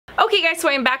Okay guys, so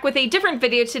I'm back with a different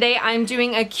video today. I'm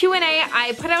doing a Q&A.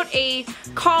 I put out a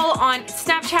call on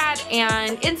Snapchat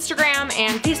and Instagram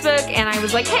and Facebook, and I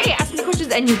was like, hey, ask me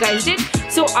questions, and you guys did.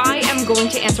 So I am going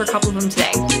to answer a couple of them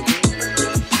today.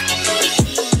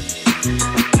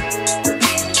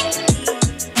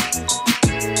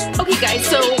 Okay guys,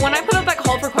 so when I put out that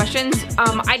call for questions,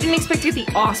 I didn't expect to get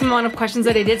the awesome amount of questions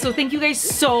that I did, so thank you guys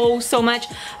so much.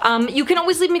 You can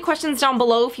always leave me questions down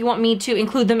below if you want me to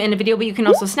include them in a video, but you can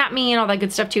also snap me and all that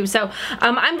good stuff too. So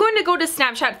I'm going to go to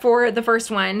Snapchat for the first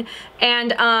one,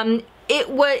 and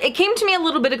it came to me a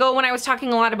little bit ago when I was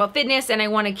talking a lot about fitness, and I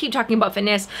want to keep talking about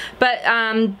fitness, but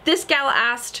this gal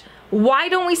asked, why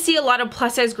don't we see a lot of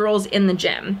plus size girls in the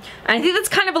gym? And I think that's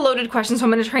kind of a loaded question, so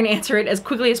I'm going to try and answer it as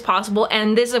quickly as possible.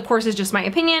 And this, of course, is just my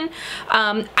opinion.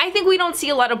 I think we don't see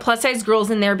a lot of plus size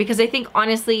girls in there because I think,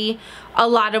 honestly, a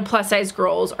lot of plus size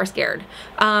girls are scared.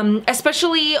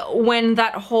 Especially when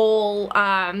that whole,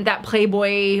 that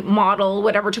Playboy model,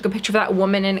 whatever, took a picture of that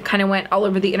woman and it kind of went all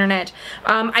over the internet.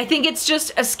 I think it's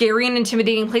just a scary and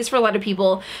intimidating place for a lot of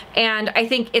people. And I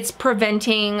think it's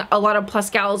preventing a lot of plus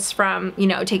gals from, you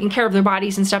know, taking care of their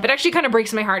bodies and stuff. It actually kind of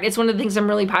breaks my heart. It's one of the things I'm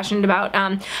really passionate about.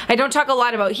 I don't talk a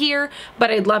lot about here,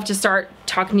 but I'd love to start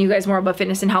talking to you guys more about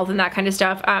fitness and health and that kind of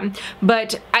stuff.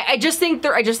 But I just think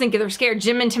they're scared.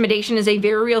 Gym intimidation is a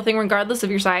very real thing regardless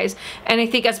of your size. And I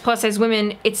think as plus size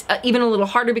women, it's even a little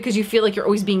harder because you feel like you're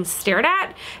always being stared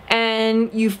at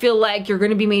and you feel like you're going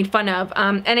to be made fun of.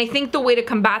 And I think the way to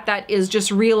combat that is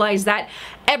just realize that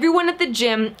everyone at the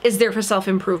gym is there for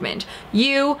self-improvement.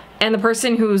 You and the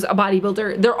person who's a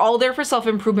bodybuilder, they're all there for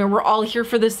self-improvement. We're all here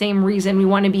for the same reason. We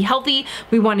want to be healthy,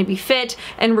 we want to be fit,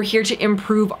 and we're here to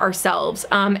improve ourselves.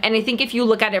 And I think if you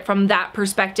look at it from that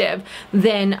perspective,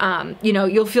 then you know,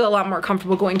 you'll feel a lot more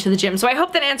comfortable going to the gym. So I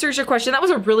hope that answers your question. That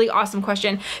was a really awesome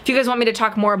question. If you guys want me to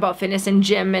talk more about fitness and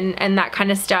gym and that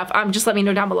kind of stuff, just let me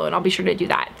know down below and I'll be sure to do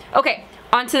that. Okay.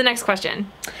 On to the next question.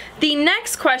 The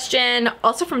next question,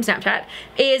 also from Snapchat,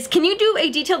 is can you do a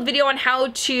detailed video on how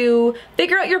to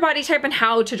figure out your body type and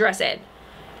how to dress it?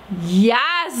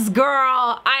 Yes,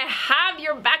 girl, I have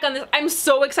your back on this. I'm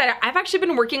so excited. I've actually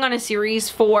been working on a series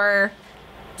for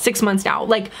 6 months now.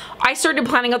 Like, I started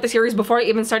planning out the series before I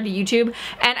even started YouTube,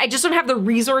 and I just don't have the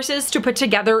resources to put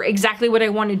together exactly what I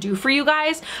want to do for you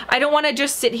guys. I don't want to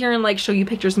just sit here and like show you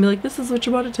pictures and be like, this is what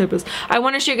your body type is. I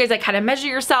want to show you guys like how to measure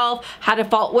yourself, how to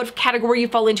what category you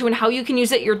fall into, and how you can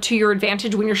use it to your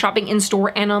advantage when you're shopping in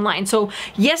store and online. So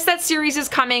yes, that series is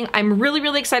coming. I'm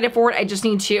really excited for it. I just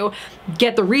need to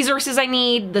get the resources I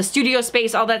need, the studio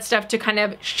space, all that stuff to kind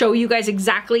of show you guys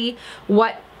exactly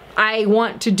what I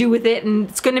want to do with it, and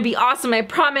it's gonna be awesome, I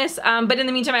promise. But in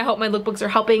the meantime, I hope my lookbooks are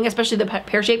helping, especially the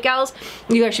pear-shaped gals.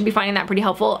 You guys should be finding that pretty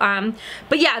helpful.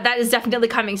 But yeah, that is definitely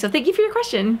coming, so thank you for your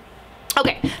question.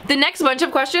 Okay, the next bunch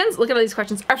of questions, look at all these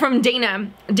questions, are from Dana.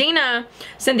 Dana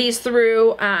sent these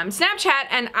through Snapchat,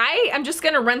 and I am just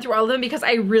gonna run through all of them because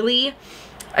I really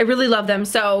love them.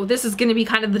 So this is gonna be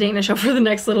kind of the Dana show for the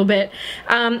next little bit.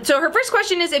 So her first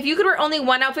question is, if you could wear only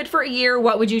one outfit for a year,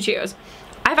 what would you choose?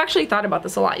 I've actually thought about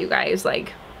this a lot, you guys.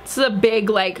 Like, this is a big,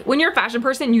 like, when you're a fashion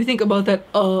person, you think about that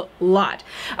a lot.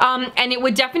 And it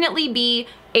would definitely be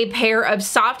a pair of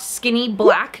soft, skinny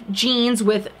black jeans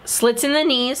with slits in the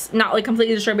knees, not like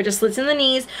completely destroyed, but just slits in the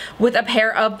knees, with a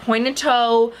pair of pointed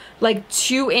toe, like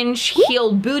 2-inch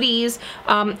heeled booties,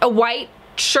 a white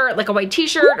shirt, like a white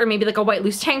t-shirt, or maybe like a white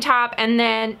loose tank top, and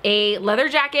then a leather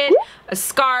jacket, a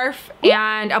scarf,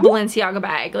 and a Balenciaga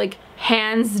bag. Like,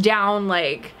 hands down,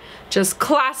 like, just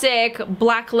classic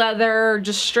black leather,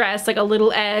 just stressed, like a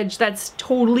little edge. That's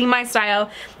totally my style.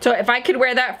 So if I could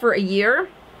wear that for a year,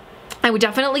 I would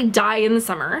definitely die in the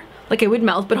summer. Like, I would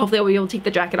melt, but hopefully I would be able to take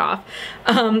the jacket off.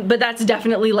 But that's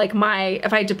definitely like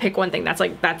if I had to pick one thing, that's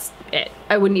it.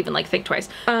 I wouldn't even like think twice.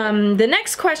 The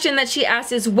next question that she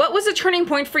asked is, what was a turning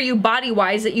point for you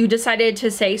body-wise that you decided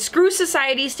to say, screw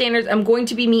society standards, I'm going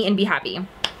to be me and be happy?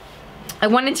 I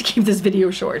wanted to keep this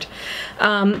video short,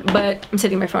 but I'm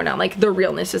setting my phone down, like the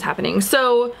realness is happening.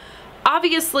 So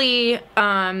obviously,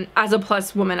 as a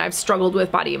plus woman, I've struggled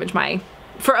with body image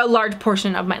for a large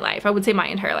portion of my life. I would say my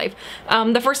entire life.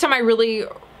 The first time I really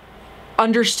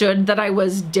understood that I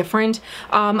was different,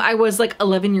 I was like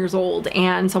 11 years old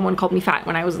and someone called me fat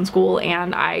when I was in school,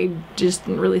 and I just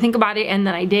didn't really think about it, and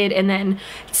then I did, and then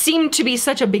it seemed to be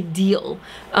such a big deal.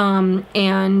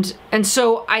 And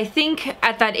so I think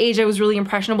at that age I was really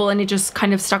impressionable, and it just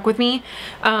kind of stuck with me,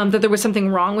 that there was something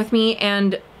wrong with me.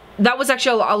 And that was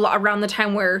actually around the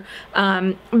time where,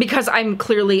 because I'm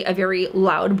clearly a very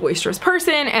loud, boisterous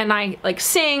person, and I like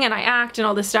sing and I act and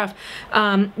all this stuff,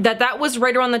 that was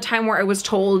right around the time where I was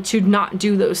told to not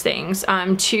do those things,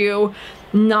 to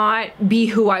not be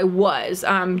who I was,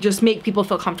 just make people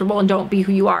feel comfortable and don't be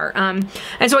who you are. And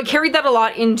so I carried that a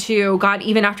lot into God,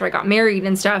 even after I got married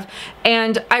and stuff.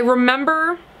 And I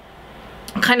remember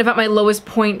kind of at my lowest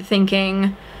point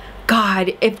thinking,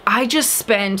 God, if I just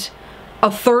spent a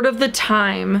third of the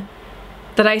time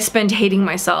that I spend hating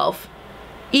myself,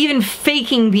 even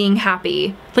faking being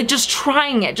happy, like just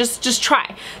trying it, just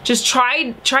try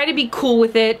to be cool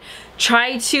with it,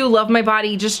 try to love my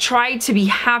body, just try to be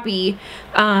happy,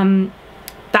 that'd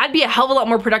be a hell of a lot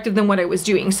more productive than what I was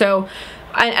doing. So,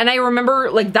 and I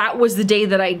remember like that was the day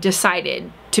that I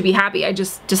decided to be happy. I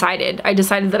decided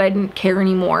that I didn't care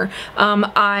anymore.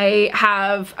 I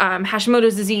have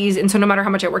Hashimoto's disease, and so no matter how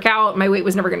much I work out, my weight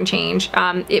was never going to change.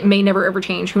 It may never ever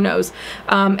change, who knows.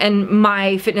 And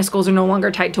my fitness goals are no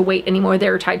longer tied to weight anymore.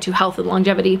 They're tied to health and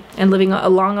longevity and living a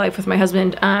long life with my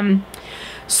husband.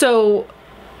 So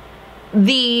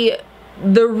the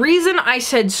reason I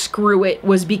said screw it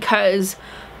was because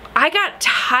I got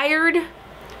tired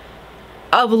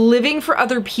of living for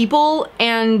other people.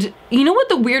 And you know what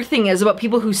the weird thing is about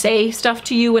people who say stuff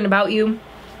to you and about you?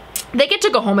 They get to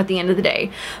go home at the end of the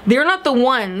day. They're not the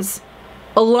ones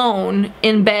alone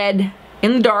in bed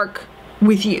in the dark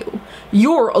with you.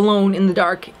 You're alone in the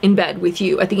dark in bed with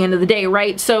you at the end of the day,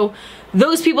 right? So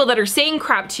those people that are saying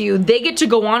crap to you, they get to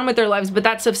go on with their lives, but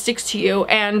that stuff sticks to you.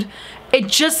 And it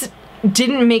just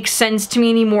didn't make sense to me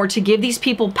anymore to give these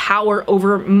people power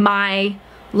over my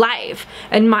life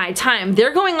and my time.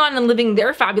 They're going on and living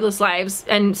their fabulous lives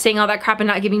and saying all that crap and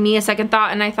not giving me a second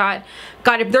thought. And I thought,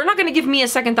 God, if they're not going to give me a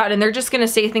second thought and they're just going to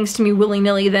say things to me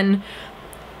willy-nilly, then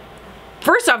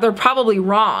first off, they're probably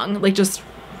wrong. Like, just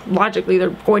logically, they're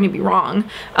going to be wrong.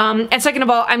 And second of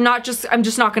all, I'm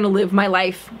just not going to live my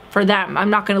life for them. I'm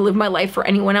not going to live my life for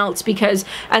anyone else, because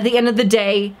at the end of the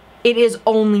day, it is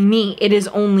only me. It is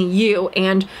only you.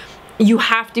 And you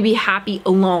have to be happy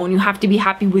alone. You have to be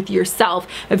happy with yourself.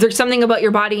 If there's something about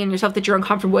your body and yourself that you're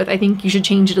uncomfortable with, I think you should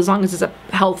change it, as long as it's a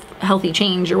healthy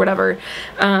change or whatever.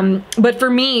 But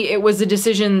for me, it was a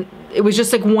decision. It was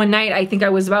just like one night. I think I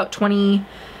was about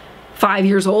 25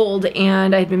 years old,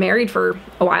 and I had been married for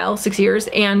a while, 6 years.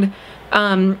 And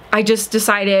I just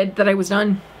decided that I was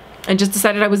done. I just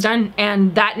decided I was done.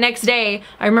 And that next day,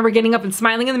 I remember getting up and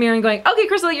smiling in the mirror and going, okay,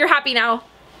 Crystal, you're happy now.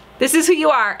 This is who you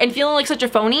are, and feeling like such a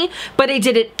phony. But I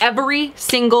did it every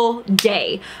single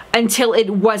day until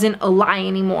it wasn't a lie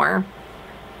anymore.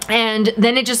 And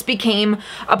then it just became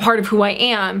a part of who I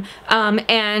am.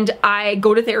 And I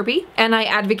go to therapy, and I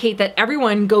advocate that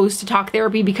everyone goes to talk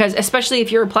therapy, because especially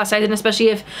if you're a plus size, and especially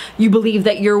if you believe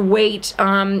that your weight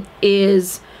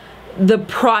is the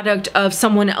product of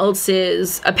someone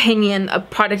else's opinion, a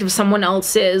product of someone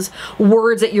else's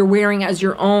words that you're wearing as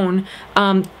your own,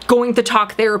 going to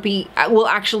talk therapy will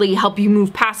actually help you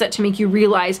move past that, to make you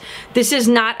realize this is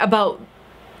not about,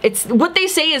 it's what they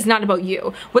say is not about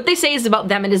you. What they say is about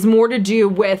them. It is more to do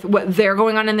with what they're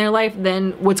going on in their life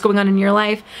than what's going on in your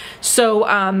life. So,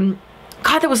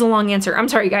 God, that was a long answer. I'm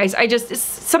sorry, guys. It's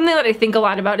something that I think a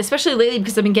lot about, especially lately,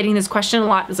 because I've been getting this question a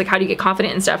lot. It's like, how do you get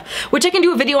confident and stuff? Which I can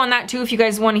do a video on that too if you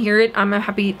guys want to hear it. I'm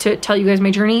happy to tell you guys my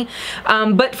journey.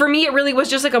 But for me, it really was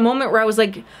just like a moment where I was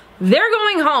like, they're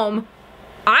going home.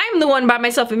 I'm the one by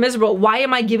myself and miserable. Why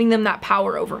am I giving them that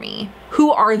power over me?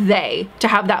 Who are they to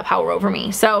have that power over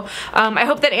me? So I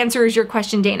hope that answers your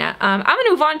question, Dana. I'm gonna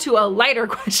move on to a lighter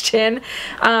question.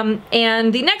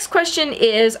 And the next question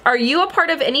is, are you a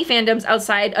part of any fandoms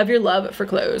outside of your love for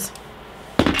clothes?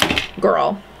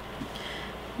 Girl,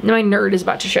 my nerd is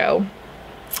about to show.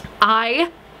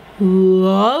 I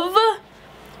love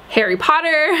Harry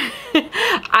Potter.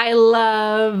 I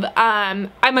love,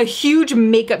 I'm a huge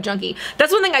makeup junkie.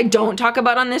 That's one thing I don't talk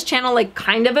about on this channel, like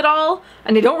kind of at all.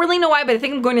 And I don't really know why, but I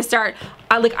think I'm going to start.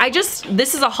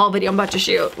 This is a haul video I'm about to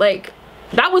shoot. Like,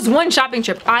 that was one shopping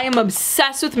trip. I am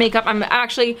obsessed with makeup.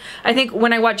 I think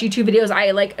when I watch YouTube videos, I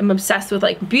am obsessed with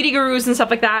like beauty gurus and stuff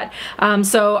like that.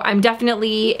 So I'm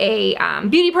definitely a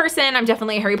beauty person. I'm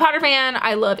definitely a Harry Potter fan.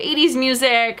 I love 80s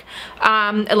music.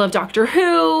 I love Doctor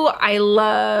Who. I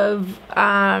love,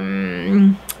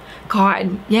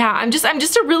 God, yeah, I'm just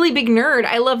a really big nerd.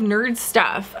 I love nerd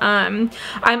stuff. I'm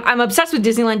obsessed with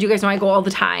Disneyland. You guys know I go all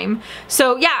the time.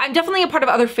 So yeah, I'm definitely a part of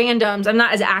other fandoms. I'm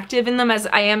not as active in them as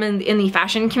I am in the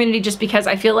fashion community, just because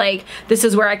I feel like this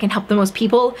is where I can help the most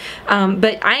people.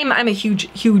 But I'm a huge,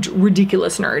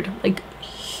 ridiculous nerd. Like,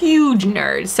 huge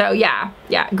nerd. So yeah,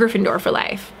 Gryffindor for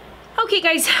life. Okay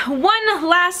guys, one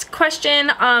last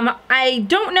question. I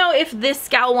don't know if this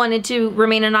gal wanted to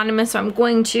remain anonymous, so I'm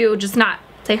going to just not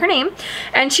say her name.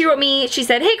 And she wrote me, she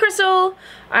said, "Hey Crystal,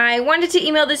 I wanted to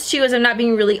email this to you as I'm not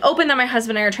being really open that my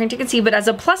husband and I are trying to conceive, but as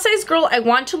a plus size girl, I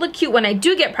want to look cute when I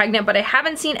do get pregnant, but I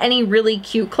haven't seen any really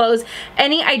cute clothes.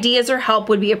 Any ideas or help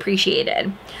would be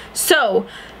appreciated." So,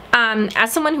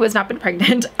 as someone who has not been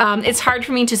pregnant, it's hard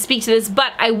for me to speak to this,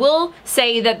 but I will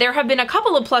say that there have been a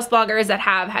couple of plus bloggers that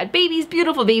have had babies,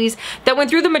 beautiful babies, that went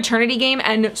through the maternity game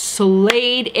and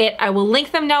slayed it. I will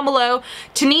link them down below.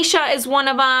 Tanisha is one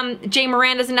of them, Jay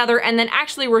Miranda is another, and then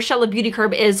actually Rochelle of Beauty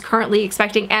Curb is currently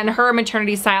expecting, and her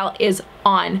maternity style is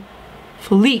on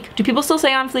fleek. Do people still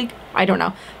say on fleek? I don't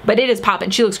know, but it is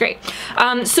poppin'. She looks great.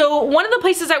 So one of the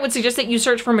places I would suggest that you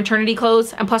search for maternity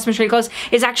clothes and plus maternity clothes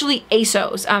is actually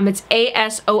ASOS. It's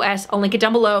ASOS. I'll link it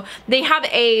down below. They have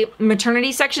a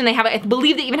maternity section. They have, I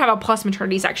believe they even have a plus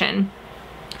maternity section.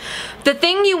 The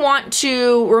thing you want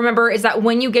to remember is that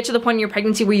when you get to the point in your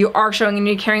pregnancy where you are showing and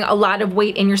you're carrying a lot of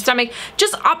weight in your stomach,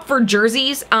 just opt for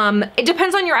jerseys. It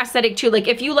depends on your aesthetic too. Like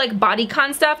if you like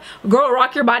bodycon stuff, girl,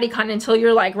 rock your bodycon until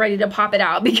you're like ready to pop it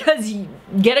out, because you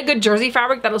get a good jersey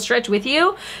fabric that'll stretch with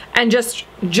you and just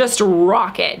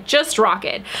rock it. Just rock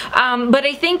it. But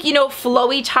I think, you know,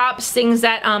 flowy tops, things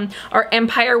that are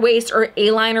empire waist or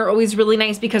A-line are always really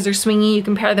nice because they're swingy. You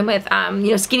can pair them with, you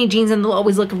know, skinny jeans and they'll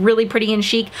always look really pretty and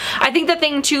chic. I think the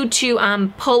thing too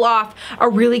to pull off a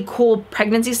really cool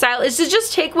pregnancy style is to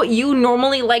just take what you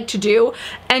normally like to do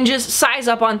and just size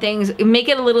up on things, make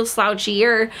it a little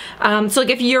slouchier. So like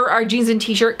if you're a jeans and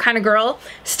t-shirt kind of girl,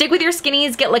 stick with your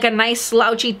skinnies, get like a nice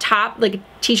slouchy top, like a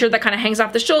t-shirt that kind of hangs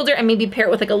off the shoulder, and maybe pair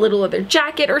it with like a little leather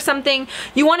jacket or something.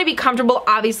 You want to be comfortable,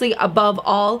 obviously, above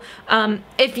all.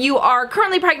 If you are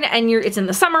currently pregnant and it's in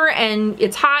the summer and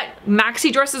it's hot,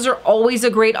 maxi dresses are always a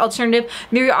great alternative.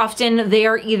 Very often they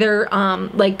are either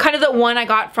like kind of the one I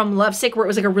got from Lovesick where it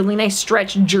was like a really nice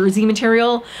stretch jersey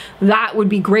material. That would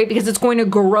be great because it's going to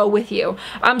grow with you.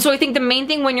 So I think the main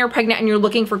thing when you're pregnant and you're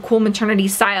looking for cool maternity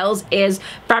styles is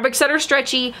fabrics that are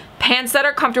stretchy, pants that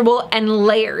are comfortable, and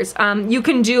layers. You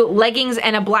can do leggings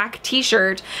and a black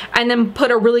t-shirt and then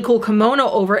put a really cool kimono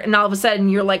over it, and all of a sudden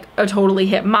you're like a totally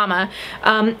hip mama.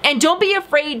 And don't be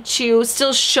afraid to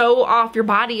still show off your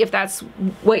body if that's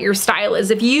what your style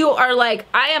is. If you are like,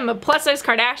 I am a plus size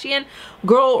Kardashian,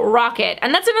 girl, rock it.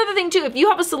 And that's another thing too. If you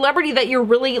have a celebrity that you're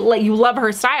really like, you love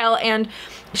her style and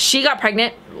she got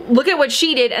pregnant, look at what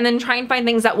she did and then try and find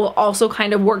things that will also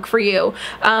kind of work for you.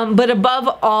 But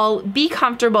above all, be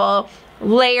comfortable.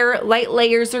 Layer, light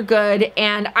layers are good.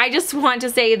 And I just want to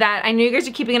say that I know you guys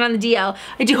are keeping it on the DL.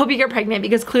 I do hope you get pregnant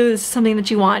because clearly this is something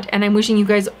that you want, and I'm wishing you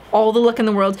guys all the luck in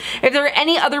the world. If there are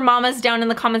any other mamas down in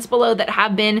the comments below that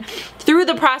have been through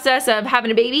the process of having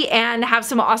a baby and have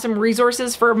some awesome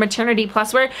resources for maternity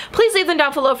plus wear, please leave them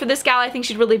down below for this gal. I think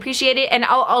she'd really appreciate it. And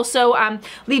I'll also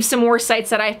leave some more sites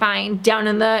that I find down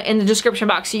in the description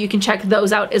box so you can check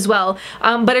those out as well.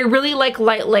 But I really like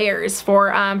light layers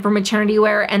for maternity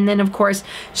wear, and then of course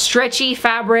stretchy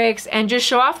fabrics, and just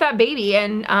show off that baby,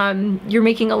 and you're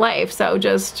making a life. So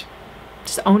just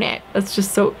own it. That's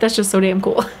just so damn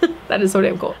cool. That is so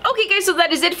damn cool. Okay guys, so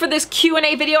that is it for this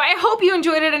Q&A video. I hope you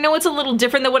enjoyed it. I know it's a little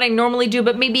different than what I normally do,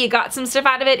 but maybe you got some stuff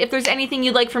out of it. If there's anything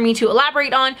you'd like for me to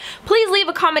elaborate on, please leave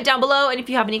a comment down below. And if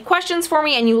you have any questions for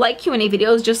me and you like Q&A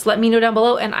videos, just let me know down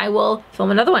below and I will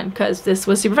film another one, because this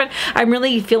was super fun. I'm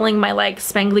really feeling my like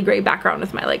spangly gray background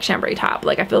with my like chambray top.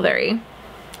 Like I feel very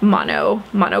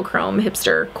monochrome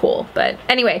hipster cool. But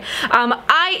anyway,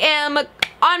 I am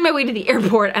on my way to the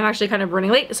airport. I'm actually kind of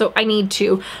running late, so I need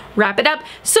to wrap it up.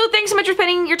 So thanks so much for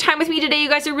spending your time with me today, you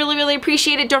guys. I really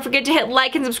appreciate it. Don't forget to hit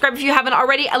like and subscribe if you haven't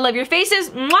already. I love your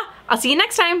faces. Mwah! I'll see you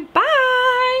next time.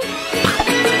 Bye.